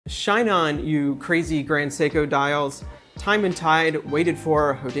Shine on, you crazy Grand Seiko dials. Time and tide waited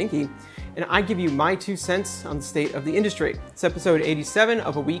for Hodinkee, and I give you my 2 cents on the state of the industry. It's episode 87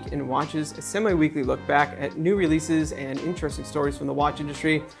 of A Week in Watches, a semi-weekly look back at new releases and interesting stories from the watch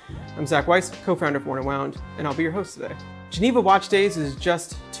industry. I'm Zach Weiss, co-founder of W&W, and I'll be your host today. Geneva Watch Days is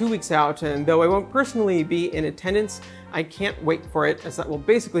just 2 weeks out, and though I won't personally be in attendance, I can't wait for it, as that will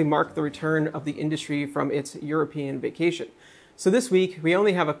basically mark the return of the industry from its European vacation. So this week, we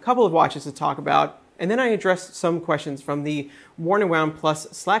only have a couple of watches to talk about, and then I address some questions from the W&W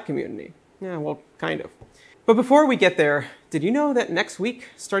Slack community. Yeah, well, kind of. But before we get there, did you know that next week,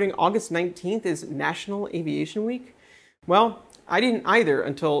 starting August 19th, is National Aviation Week? Well, I didn't either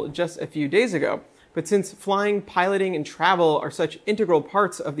until just a few days ago. But since flying, piloting, and travel are such integral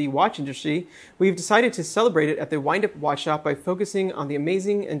parts of the watch industry, we've decided to celebrate it at the Wind-Up Watch Shop by focusing on the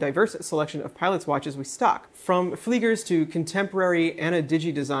amazing and diverse selection of pilots' watches we stock. From Fliegers to contemporary Anna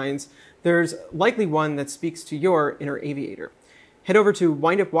Digi designs, there's likely one that speaks to your inner aviator. Head over to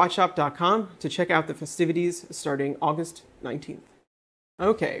windupwatchshop.com to check out the festivities starting August 19th.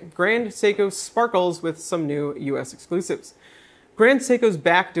 Okay, Grand Seiko sparkles with some new US exclusives. Grand Seiko's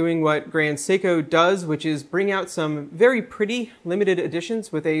back doing what Grand Seiko does, which is bring out some very pretty limited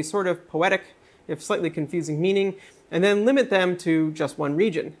editions with a sort of poetic, if slightly confusing meaning, and then limit them to just one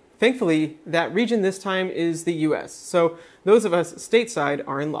region. Thankfully, that region this time is the US, so those of us stateside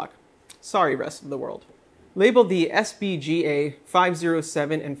are in luck. Sorry, rest of the world. Labeled the SBGA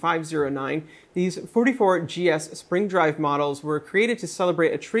 507 and 509, these 44GS spring drive models were created to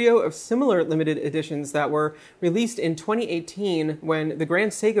celebrate a trio of similar limited editions that were released in 2018 when the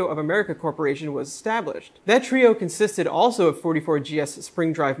Grand Seiko of America Corporation was established. That trio consisted also of 44GS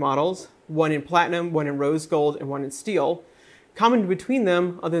spring drive models, one in platinum, one in rose gold, and one in steel. Common between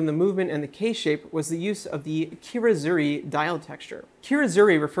them, other than the movement and the K-shape, was the use of the kirazuri dial texture.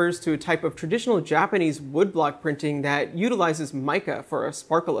 Kirazuri refers to a type of traditional Japanese woodblock printing that utilizes mica for a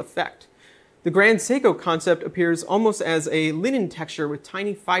sparkle effect. The Grand Seiko concept appears almost as a linen texture with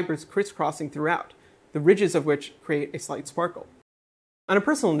tiny fibers crisscrossing throughout, the ridges of which create a slight sparkle. On a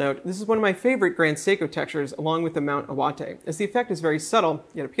personal note, this is one of my favorite Grand Seiko textures along with the Mount Iwate, as the effect is very subtle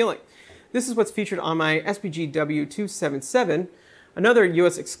yet appealing. This is what's featured on my SBGW 277, another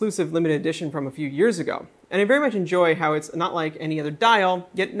US exclusive limited edition from a few years ago. And I very much enjoy how it's not like any other dial,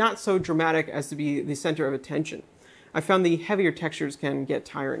 yet not so dramatic as to be the center of attention. I found the heavier textures can get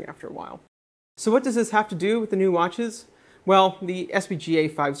tiring after a while. So what does this have to do with the new watches? Well, the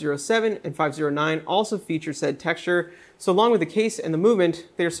SBGA 507 and 509 also feature said texture, so along with the case and the movement,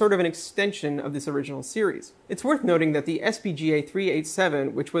 they are sort of an extension of this original series. It's worth noting that the SBGA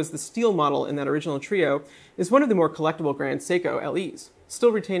 387, which was the steel model in that original trio, is one of the more collectible Grand Seiko LEs,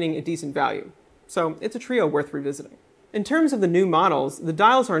 still retaining a decent value. So it's a trio worth revisiting. In terms of the new models, the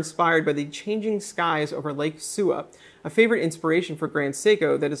dials are inspired by the changing skies over Lake Suwa, a favorite inspiration for Grand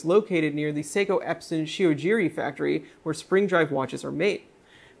Seiko that is located near the Seiko Epson Shiojiri factory where spring drive watches are made.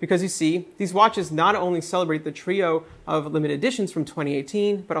 Because you see, these watches not only celebrate the trio of limited editions from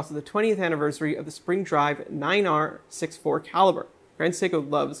 2018, but also the 20th anniversary of the spring drive 9R64 caliber. Grand Seiko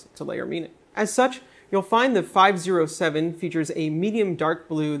loves to layer meaning. As such, you'll find the 507 features a medium dark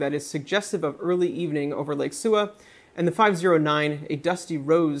blue that is suggestive of early evening over Lake Suwa, and the 509, a dusty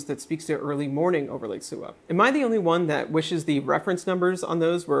rose that speaks to early morning over Lake Suwa. Am I the only one that wishes the reference numbers on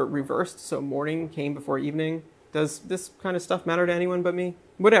those were reversed so morning came before evening? Does this kind of stuff matter to anyone but me?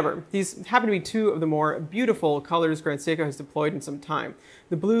 Whatever, these happen to be two of the more beautiful colors Grand Seiko has deployed in some time.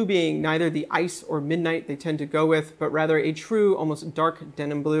 The blue being neither the ice or midnight they tend to go with, but rather a true, almost dark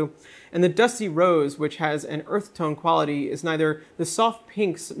denim blue. And the dusty rose, which has an earth tone quality, is neither the soft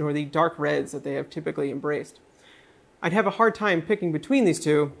pinks nor the dark reds that they have typically embraced. I'd have a hard time picking between these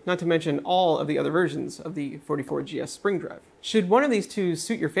two, not to mention all of the other versions of the 44GS spring drive. Should one of these two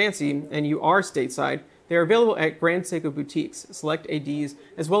suit your fancy, and you are stateside, they are available at Grand Seiko boutiques, select ADs,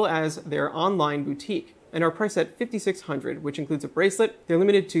 as well as their online boutique, and are priced at $5,600, which includes a bracelet. They're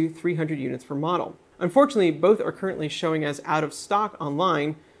limited to 300 units per model. Unfortunately, both are currently showing as out of stock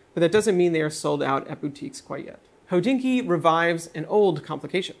online, but that doesn't mean they are sold out at boutiques quite yet. Hodinkee revives an old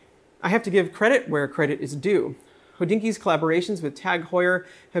Complication. I have to give credit where credit is due. Hodinkee's collaborations with TAG Heuer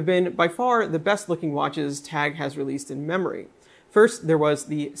have been by far the best looking watches TAG has released in memory. First, there was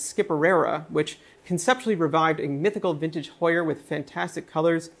the Skipperera, which conceptually revived a mythical vintage Heuer with fantastic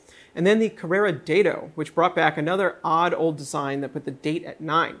colors, and then the Carrera Dado, which brought back another odd old design that put the date at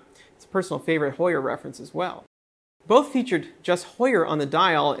 9. It's a personal favorite Heuer reference as well. Both featured just Heuer on the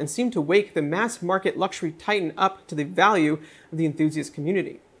dial and seemed to wake the mass market luxury titan up to the value of the enthusiast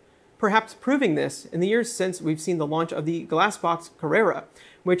community. perhaps proving this in the years since we've seen the launch of the Glassbox Carrera,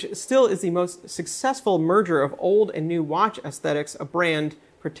 which still is the most successful merger of old and new watch aesthetics a brand,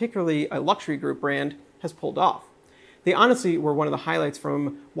 particularly a luxury group brand, has pulled off. They honestly were one of the highlights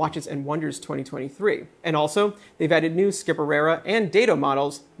from Watches and Wonders 2023. And also, they've added new Skipperera and Dado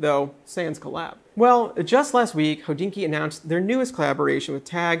models, though sans collab. Well, just last week, Hodinkee announced their newest collaboration with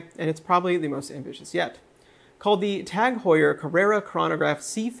TAG, and it's probably the most ambitious yet. Called the TAG Heuer Carrera Chronograph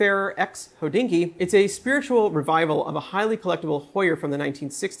Seafarer X Hodinkee, it's a spiritual revival of a highly collectible Heuer from the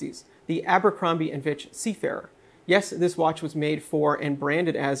 1960s, the Abercrombie & Fitch Seafarer. Yes, this watch was made for and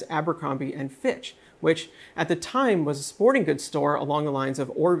branded as Abercrombie & Fitch, which at the time was a sporting goods store along the lines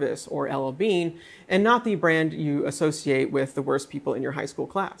of Orvis or L.L. Bean, and not the brand you associate with the worst people in your high school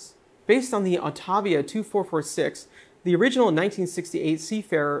class. Based on the Ottavia 2446, the original 1968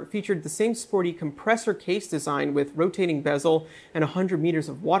 Seafarer featured the same sporty compressor case design with rotating bezel and 100 meters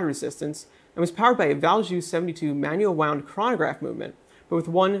of water resistance, and was powered by a Valjoux 72 manual wound chronograph movement, but with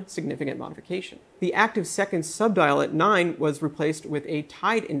one significant modification. The active seconds subdial at 9 was replaced with a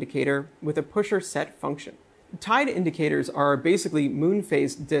tide indicator with a pusher set function. Tide indicators are basically moon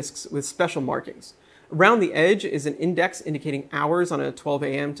phase discs with special markings. Around the edge is an index indicating hours on a 12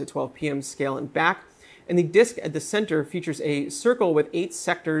 a.m. to 12 p.m. scale and back, and the disc at the center features a circle with 8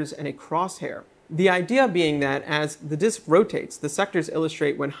 sectors and a crosshair. The idea being that as the disc rotates, the sectors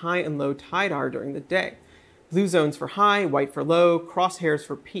illustrate when high and low tide are during the day. Blue zones for high, white for low, crosshairs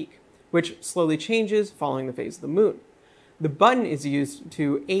for peak, which slowly changes following the phase of the moon. The button is used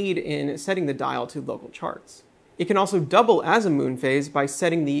to aid in setting the dial to local charts. It can also double as a moon phase by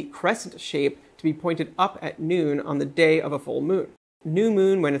setting the crescent shape to be pointed up at noon on the day of a full moon. New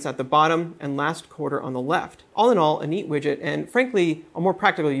moon when it's at the bottom, and last quarter on the left. All in all, a neat widget and, frankly, a more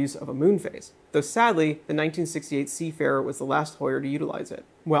practical use of a moon phase. Though sadly, the 1968 Seafarer was the last Heuer to utilize it.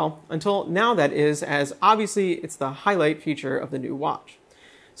 Well, until now that is, as obviously it's the highlight feature of the new watch.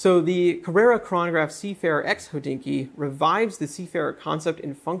 So the Carrera Chronograph Seafarer X Hodinkee revives the Seafarer concept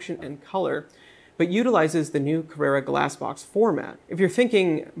in function and color, but utilizes the new Carrera glassbox format. If you're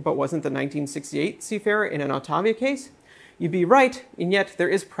thinking, but wasn't the 1968 Seafarer in an Ottavia case? You'd be right, and yet there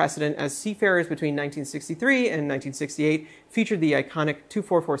is precedent, as seafarers between 1963 and 1968 featured the iconic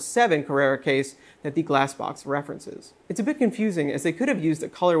 2447 Carrera case that the glassbox references. It's a bit confusing, as they could have used a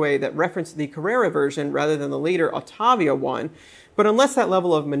colorway that referenced the Carrera version rather than the later Ottavia one, but unless that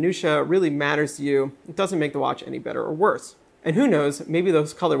level of minutia really matters to you, it doesn't make the watch any better or worse. And who knows, maybe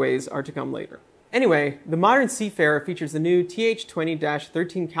those colorways are to come later. Anyway, the modern Seafarer features the new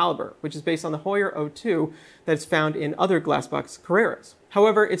TH20-13 caliber, which is based on the Heuer 02 that is found in other glassbox Carreras.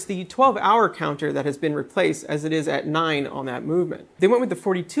 However, it's the 12-hour counter that has been replaced, as it is at 9 on that movement. They went with the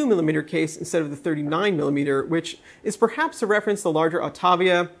 42mm case instead of the 39mm, which is perhaps a reference to the larger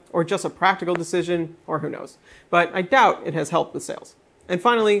Ottavia, or just a practical decision, or who knows. But I doubt it has helped with sales. And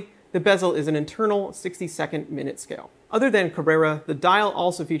finally, the bezel is an internal 60-second minute scale. Other than Carrera, the dial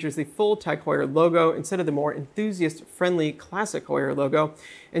also features the full TAG Heuer logo instead of the more enthusiast-friendly classic Heuer logo,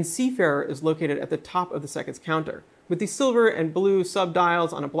 and Seafarer is located at the top of the seconds counter. With the silver and blue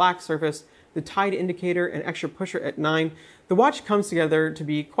subdials on a black surface, the tide indicator and extra pusher at 9, the watch comes together to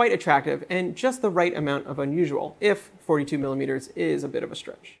be quite attractive and just the right amount of unusual, if 42mm is a bit of a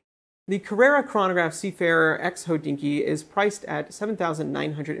stretch. The Carrera Chronograph Seafarer X Hodinkee is priced at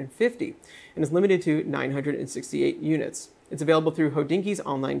 $7,950 and is limited to 968 units. It's available through Hodinkee's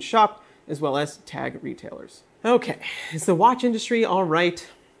online shop as well as TAG retailers. Okay, is the watch industry all right?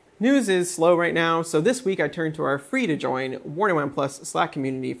 News is slow right now, so this week I turned to our free-to-join W&W Slack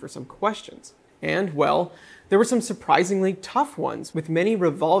community for some questions. And, well, there were some surprisingly tough ones, with many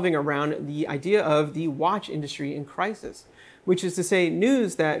revolving around the idea of the watch industry in crisis, which is to say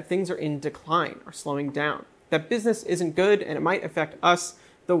news that things are in decline or slowing down, that business isn't good and it might affect us,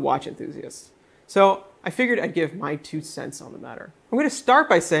 the watch enthusiasts. So I figured I'd give my 2 cents on the matter. I'm going to start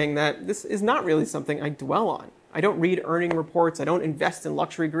by saying that this is not really something I dwell on. I don't read earning reports, I don't invest in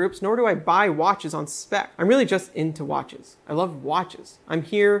luxury groups, nor do I buy watches on spec. I'm really just into watches. I love watches. I'm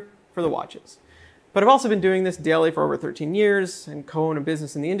here for the watches. But I've also been doing this daily for over 13 years and co-own a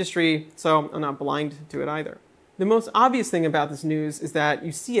business in the industry, so I'm not blind to it either. The most obvious thing about this news is that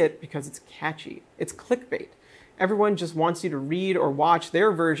you see it because it's catchy. It's clickbait. Everyone just wants you to read or watch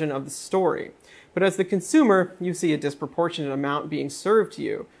their version of the story. But as the consumer, you see a disproportionate amount being served to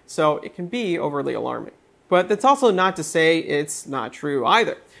you, so it can be overly alarming. But that's also not to say it's not true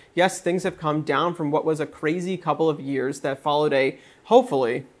either. Yes, things have come down from what was a crazy couple of years that followed a,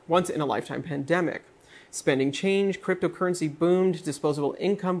 hopefully, once-in-a-lifetime pandemic. Spending changed, cryptocurrency boomed, disposable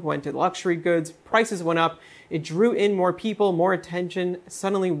income went to luxury goods, prices went up, it drew in more people, more attention.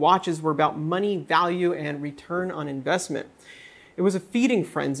 Suddenly watches were about money, value, and return on investment. It was a feeding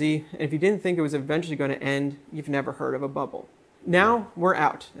frenzy, and if you didn't think it was eventually going to end, you've never heard of a bubble. Now we're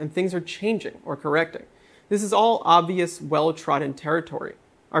out, and things are changing or correcting. This is all obvious, well-trodden territory.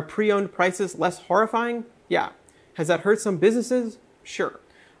 Are pre-owned prices less horrifying? Yeah. Has that hurt some businesses? Sure.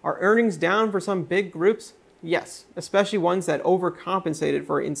 Are earnings down for some big groups? Yes, especially ones that overcompensated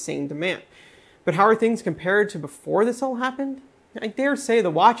for insane demand. But how are things compared to before this all happened? I dare say the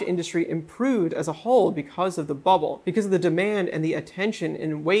watch industry improved as a whole because of the bubble, because of the demand and the attention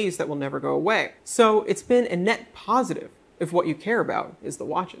in ways that will never go away. So it's been a net positive if what you care about is the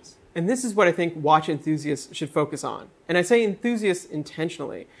watches. And this is what I think watch enthusiasts should focus on. And I say enthusiasts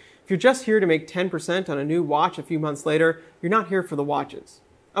intentionally. If you're just here to make 10% on a new watch a few months later, you're not here for the watches.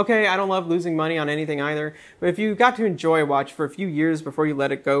 Okay, I don't love losing money on anything either, but if you got to enjoy a watch for a few years before you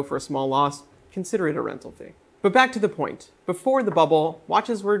let it go for a small loss, consider it a rental fee. But back to the point. Before the bubble,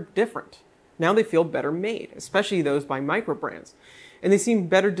 watches were different. Now they feel better made, especially those by micro brands. And they seem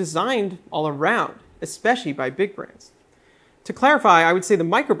better designed all around, especially by big brands. To clarify, I would say the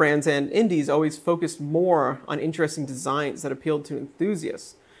micro brands and indies always focused more on interesting designs that appealed to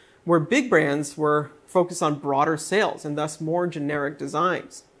enthusiasts, where big brands were focused on broader sales and thus more generic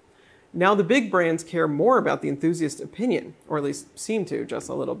designs. Now the big brands care more about the enthusiast opinion, or at least seem to just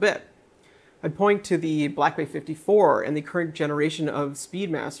a little bit. I'd point to the Black Bay 54 and the current generation of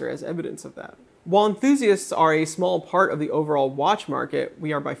Speedmaster as evidence of that. While enthusiasts are a small part of the overall watch market,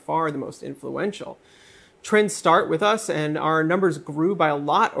 we are by far the most influential. Trends start with us, and our numbers grew by a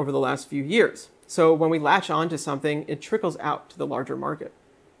lot over the last few years. So when we latch onto something, it trickles out to the larger market.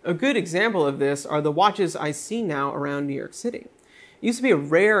 A good example of this are the watches I see now around New York City. It used to be a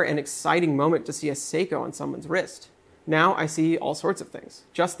rare and exciting moment to see a Seiko on someone's wrist. Now I see all sorts of things.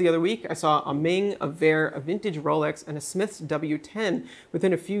 Just the other week, I saw a Ming, a Heuer, a vintage Rolex, and a Smith's W10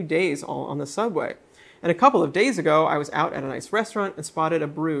 within a few days all on the subway. And a couple of days ago, I was out at a nice restaurant and spotted a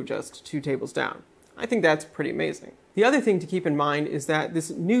brew just 2 tables down. I think that's pretty amazing. The other thing to keep in mind is that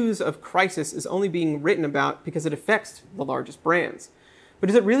this news of crisis is only being written about because it affects the largest brands. But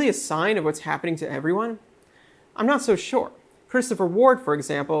is it really a sign of what's happening to everyone? I'm not so sure. Christopher Ward, for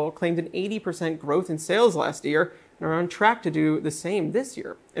example, claimed an 80% growth in sales last year and are on track to do the same this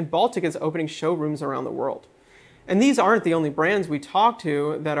year. And Baltic is opening showrooms around the world. And these aren't the only brands we talk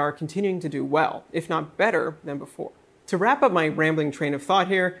to that are continuing to do well, if not better than before. To wrap up my rambling train of thought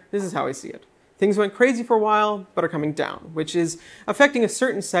here, this is how I see it. Things went crazy for a while, but are coming down, which is affecting a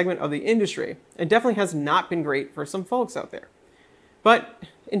certain segment of the industry, and definitely has not been great for some folks out there. But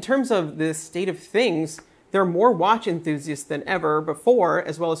in terms of the state of things, there are more watch enthusiasts than ever before,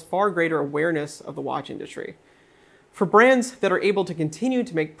 as well as far greater awareness of the watch industry. For brands that are able to continue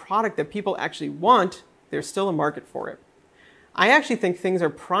to make product that people actually want, there's still a market for it. I actually think things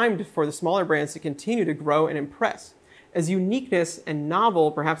are primed for the smaller brands to continue to grow and impress, as uniqueness and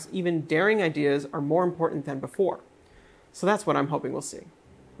novel, perhaps even daring ideas are more important than before. So that's what I'm hoping we'll see.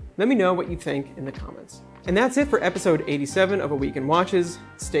 Let me know what you think in the comments. And that's it for episode 87 of A Week in Watches.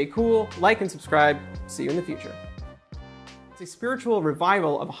 Stay cool, like and subscribe. See you in the future. It's a spiritual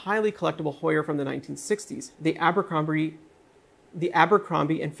revival of a highly collectible Heuer from the 1960s, the Abercrombie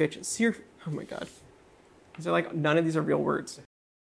and Fitch oh my god. These are like, none of these are real words.